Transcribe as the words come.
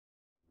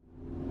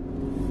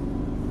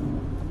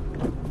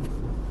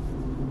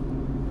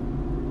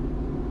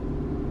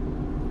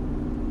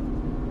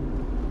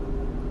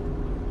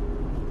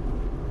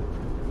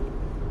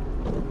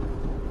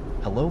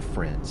Hello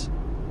friends,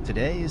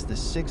 today is the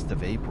 6th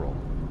of April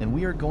and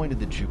we are going to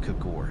the Dzhuuku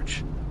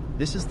Gorge.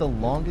 This is the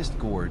longest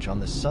gorge on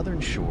the southern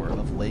shore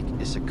of Lake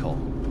Issyk-Kul.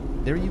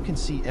 There you can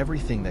see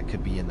everything that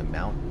could be in the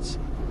mountains.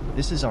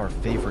 This is our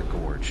favorite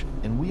gorge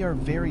and we are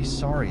very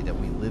sorry that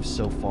we live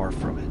so far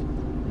from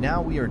it.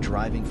 Now we are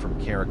driving from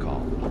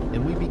Kyrgyzstan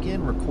and we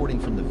begin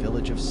recording from the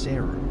village of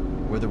Scenic,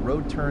 where the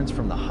road turns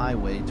from the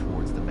highway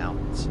towards the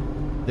mountains.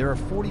 There are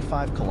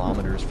 45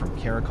 kilometers from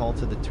Kyrgyzstan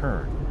to the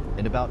turn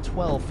and about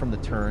 12 from the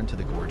turn to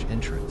the gorge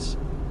entrance.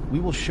 We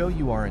will show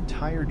you our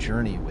entire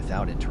journey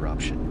without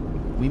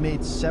interruption. We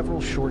made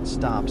several short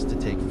stops to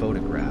take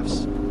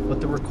photographs,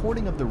 but the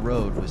recording of the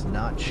road was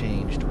not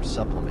changed or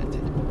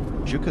supplemented.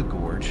 Dzhuuku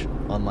Gorge,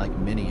 unlike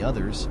many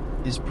others,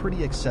 is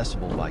pretty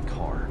accessible by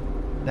car.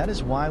 That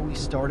is why we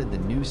started the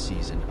new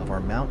season of our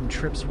mountain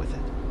trips with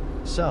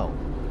it. So,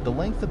 the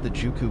length of the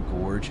Dzhuuku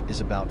Gorge is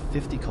about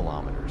 50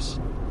 kilometers.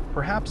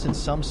 Perhaps in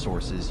some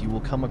sources you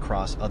will come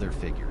across other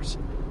figures.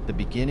 The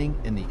beginning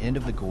and the end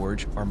of the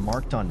gorge are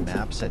marked on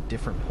maps at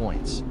different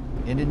points,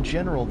 and in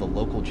general the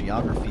local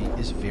geography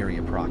is very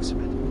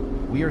approximate.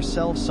 We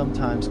ourselves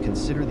sometimes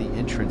consider the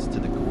entrance to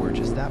the gorge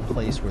as that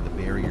place where the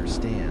barrier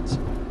stands,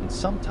 and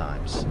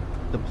sometimes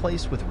the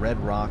place with red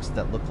rocks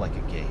that look like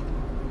a gate.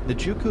 The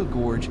Dzhuuku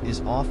Gorge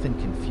is often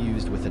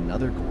confused with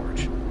another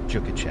gorge,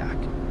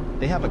 Dzhuuku.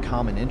 They have a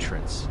common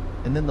entrance,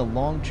 and then the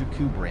long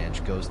Dzhuuku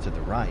branch goes to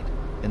the right,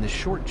 and the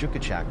short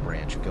Dzhuuku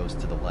branch goes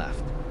to the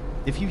left.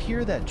 If you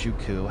hear that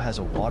Dzhuuku has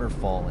a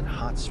waterfall and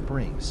hot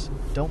springs,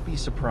 don't be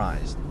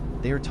surprised.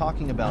 They are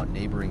talking about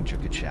neighboring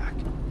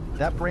Dzhuuku.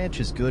 That branch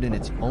is good in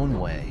its own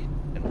way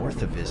and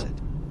worth a visit.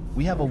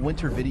 We have a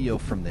winter video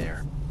from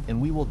there, and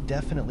we will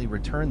definitely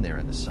return there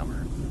in the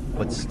summer.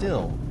 But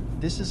still,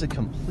 this is a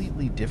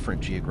completely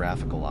different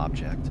geographical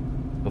object.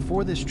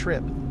 Before this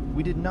trip,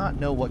 we did not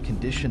know what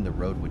condition the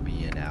road would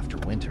be in after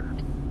winter.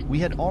 We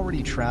had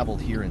already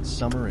traveled here in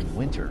summer and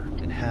winter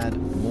and had,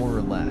 more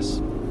or less,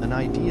 an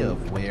idea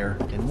of where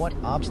and what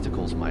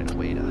obstacles might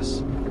await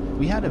us.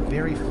 We had a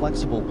very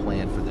flexible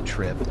plan for the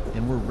trip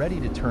and were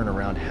ready to turn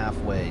around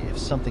halfway if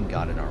something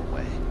got in our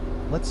way.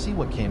 Let's see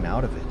what came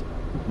out of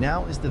it.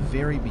 Now is the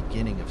very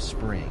beginning of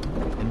spring,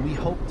 and we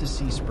hope to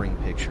see spring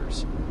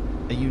pictures.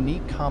 A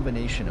unique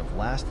combination of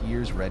last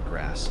year's red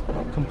grass,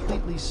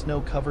 completely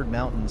snow-covered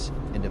mountains,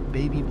 and a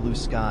baby blue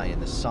sky in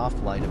the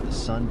soft light of the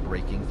sun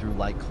breaking through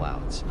light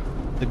clouds.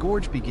 The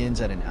gorge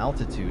begins at an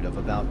altitude of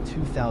about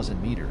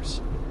 2,000 meters,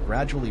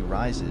 gradually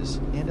rises,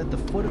 and at the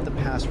foot of the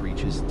pass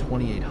reaches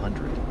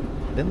 2,800.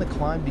 Then the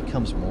climb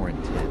becomes more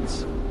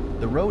intense.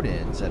 The road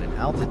ends at an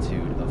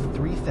altitude of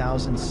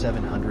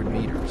 3,700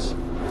 meters.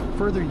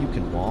 Further, you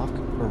can walk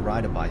or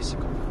ride a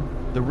bicycle.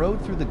 The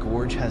road through the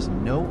gorge has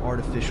no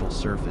artificial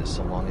surface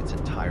along its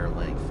entire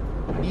length.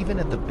 Even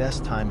at the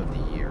best time of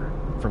the year,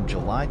 from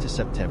July to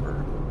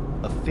September,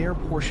 a fair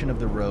portion of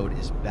the road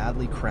is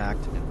badly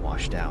cracked and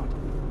washed out.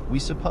 We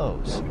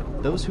suppose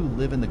those who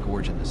live in the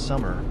gorge in the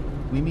summer,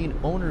 we mean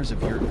owners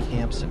of yurt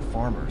camps and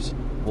farmers,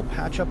 will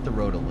patch up the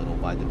road a little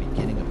by the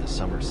beginning of the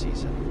summer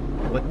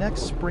season. But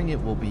next spring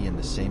it will be in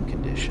the same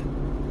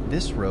condition.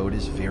 This road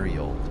is very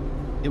old.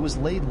 It was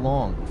laid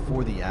long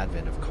before the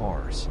advent of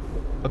cars.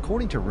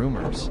 According to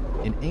rumors,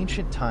 in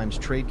ancient times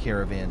trade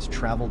caravans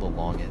traveled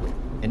along it,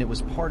 and it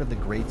was part of the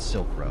Great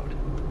Silk Road.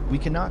 We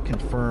cannot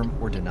confirm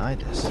or deny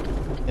this,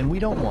 and we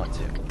don't want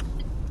to.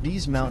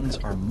 These mountains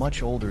are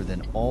much older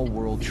than all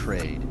world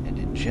trade and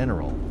in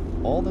general,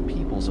 all the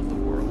peoples of the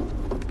world.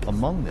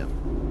 Among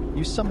them,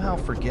 you somehow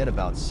forget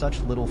about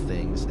such little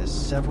things as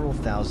several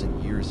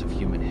thousand years of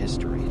human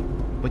history.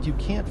 But you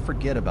can't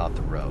forget about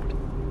the road.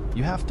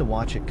 You have to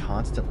watch it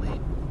constantly.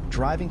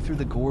 Driving through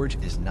the gorge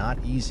is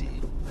not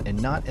easy, and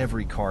not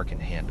every car can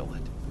handle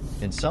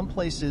it. In some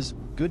places,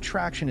 good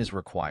traction is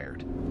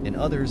required. In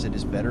others, it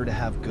is better to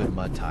have good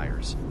mud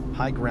tires,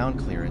 high ground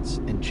clearance,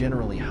 and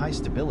generally high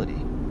stability.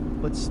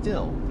 But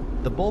still,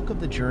 the bulk of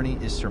the journey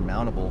is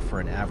surmountable for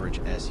an average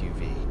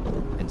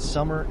SUV. In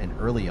summer and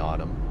early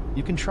autumn,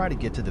 you can try to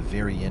get to the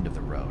very end of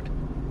the road.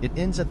 It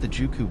ends at the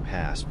Dzhuuku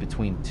Pass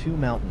between two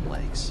mountain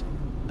lakes.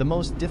 The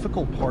most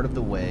difficult part of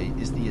the way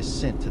is the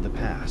ascent to the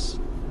pass.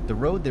 The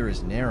road there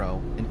is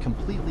narrow and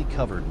completely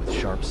covered with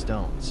sharp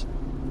stones.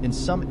 In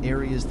some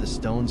areas the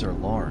stones are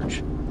large,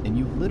 and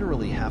you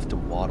literally have to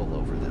waddle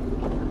over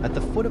them. At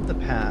the foot of the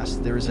pass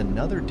there is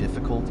another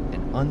difficult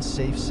and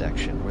unsafe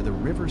section where the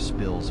river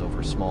spills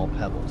over small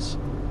pebbles.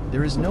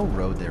 There is no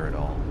road there at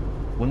all.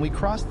 When we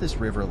crossed this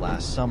river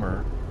last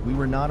summer, we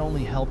were not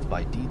only helped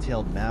by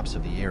detailed maps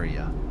of the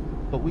area,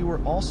 but we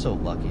were also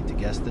lucky to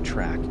guess the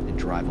track and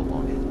drive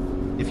along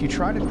it. If you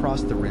try to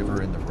cross the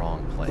river in the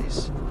wrong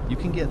place, you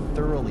can get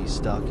thoroughly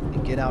stuck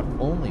and get out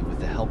only with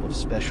the help of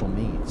special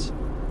means.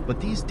 But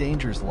these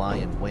dangers lie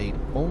in wait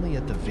only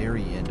at the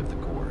very end of the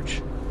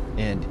gorge.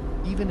 And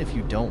even if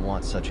you don't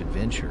want such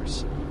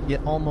adventures,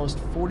 yet almost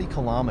 40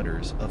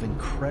 kilometers of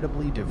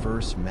incredibly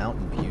diverse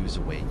mountain views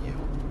await you.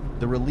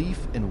 The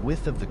relief and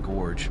width of the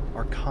gorge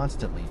are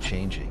constantly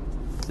changing.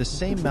 The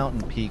same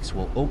mountain peaks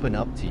will open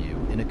up to you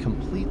in a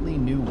completely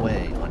new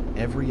way on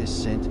every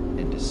ascent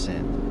and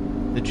descent.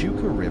 The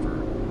Dzhuuku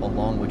River,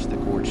 along which the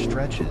gorge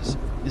stretches,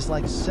 is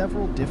like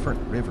several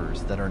different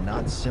rivers that are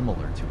not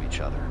similar to each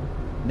other.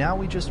 Now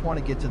we just want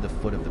to get to the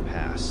foot of the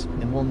pass,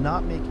 and will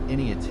not make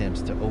any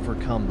attempts to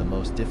overcome the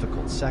most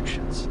difficult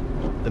sections.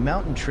 The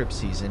mountain trip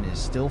season is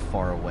still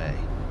far away,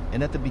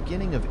 and at the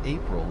beginning of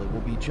April it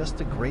will be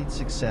just a great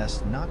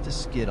success not to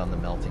skid on the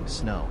melting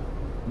snow,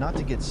 not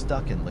to get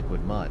stuck in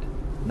liquid mud,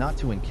 not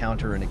to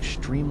encounter an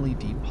extremely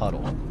deep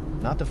puddle,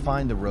 not to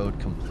find the road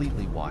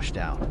completely washed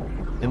out.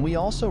 And we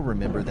also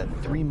remember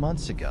that 3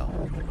 months ago,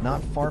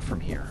 not far from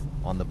here,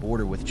 on the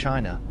border with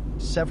China,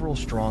 several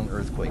strong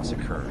earthquakes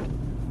occurred.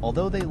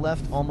 Although they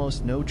left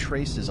almost no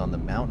traces on the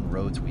mountain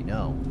roads we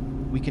know,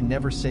 we can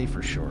never say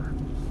for sure.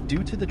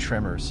 Due to the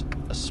tremors,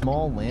 a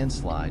small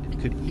landslide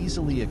could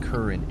easily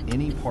occur in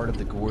any part of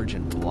the gorge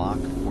and block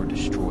or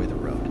destroy the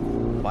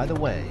road. By the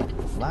way,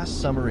 last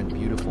summer in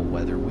beautiful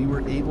weather we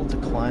were able to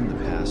climb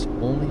the pass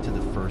only to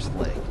the first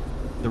leg.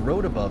 The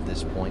road above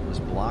this point was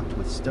blocked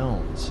with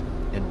stones,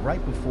 and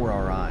right before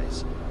our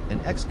eyes, an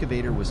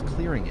excavator was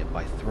clearing it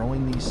by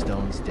throwing these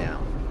stones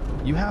down.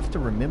 You have to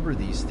remember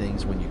these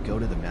things when you go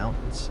to the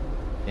mountains.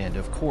 And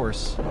of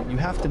course, you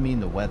have to mean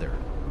the weather.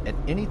 At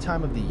any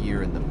time of the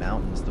year in the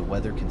mountains, the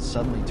weather can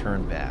suddenly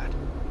turn bad.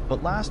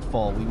 But last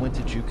fall, we went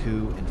to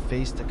Dzhuuku and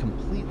faced a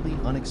completely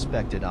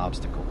unexpected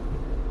obstacle.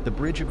 The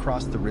bridge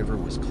across the river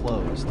was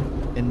closed,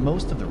 and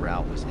most of the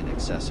route was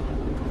inaccessible.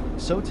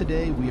 So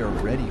today, we are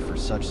ready for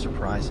such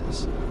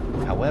surprises.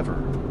 However,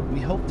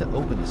 we hope to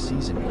open the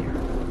season here.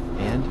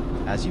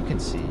 And, as you can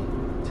see,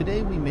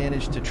 today we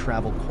managed to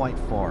travel quite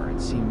far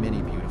and see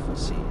many beautiful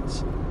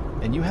scenes.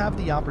 And you have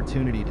the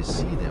opportunity to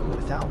see them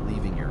without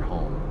leaving your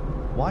home.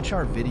 Watch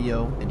our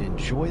video and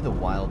enjoy the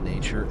wild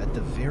nature at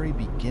the very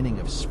beginning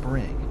of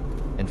spring.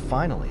 And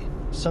finally,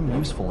 some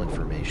useful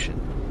information.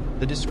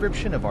 The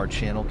description of our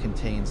channel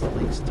contains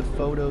links to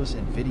photos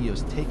and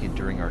videos taken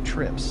during our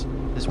trips,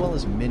 as well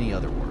as many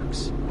other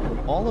works.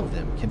 All of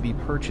them can be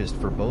purchased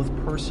for both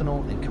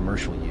personal and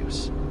commercial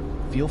use.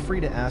 Feel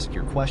free to ask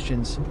your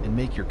questions and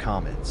make your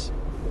comments.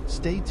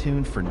 Stay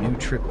tuned for new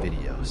trip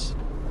videos.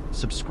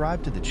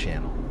 Subscribe to the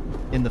channel.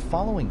 In the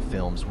following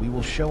films, we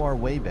will show our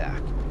way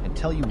back and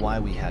tell you why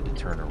we had to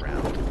turn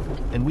around.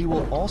 And we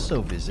will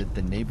also visit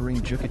the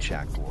neighboring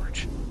Dzhuuku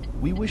Gorge.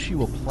 We wish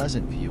you a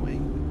pleasant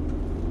viewing.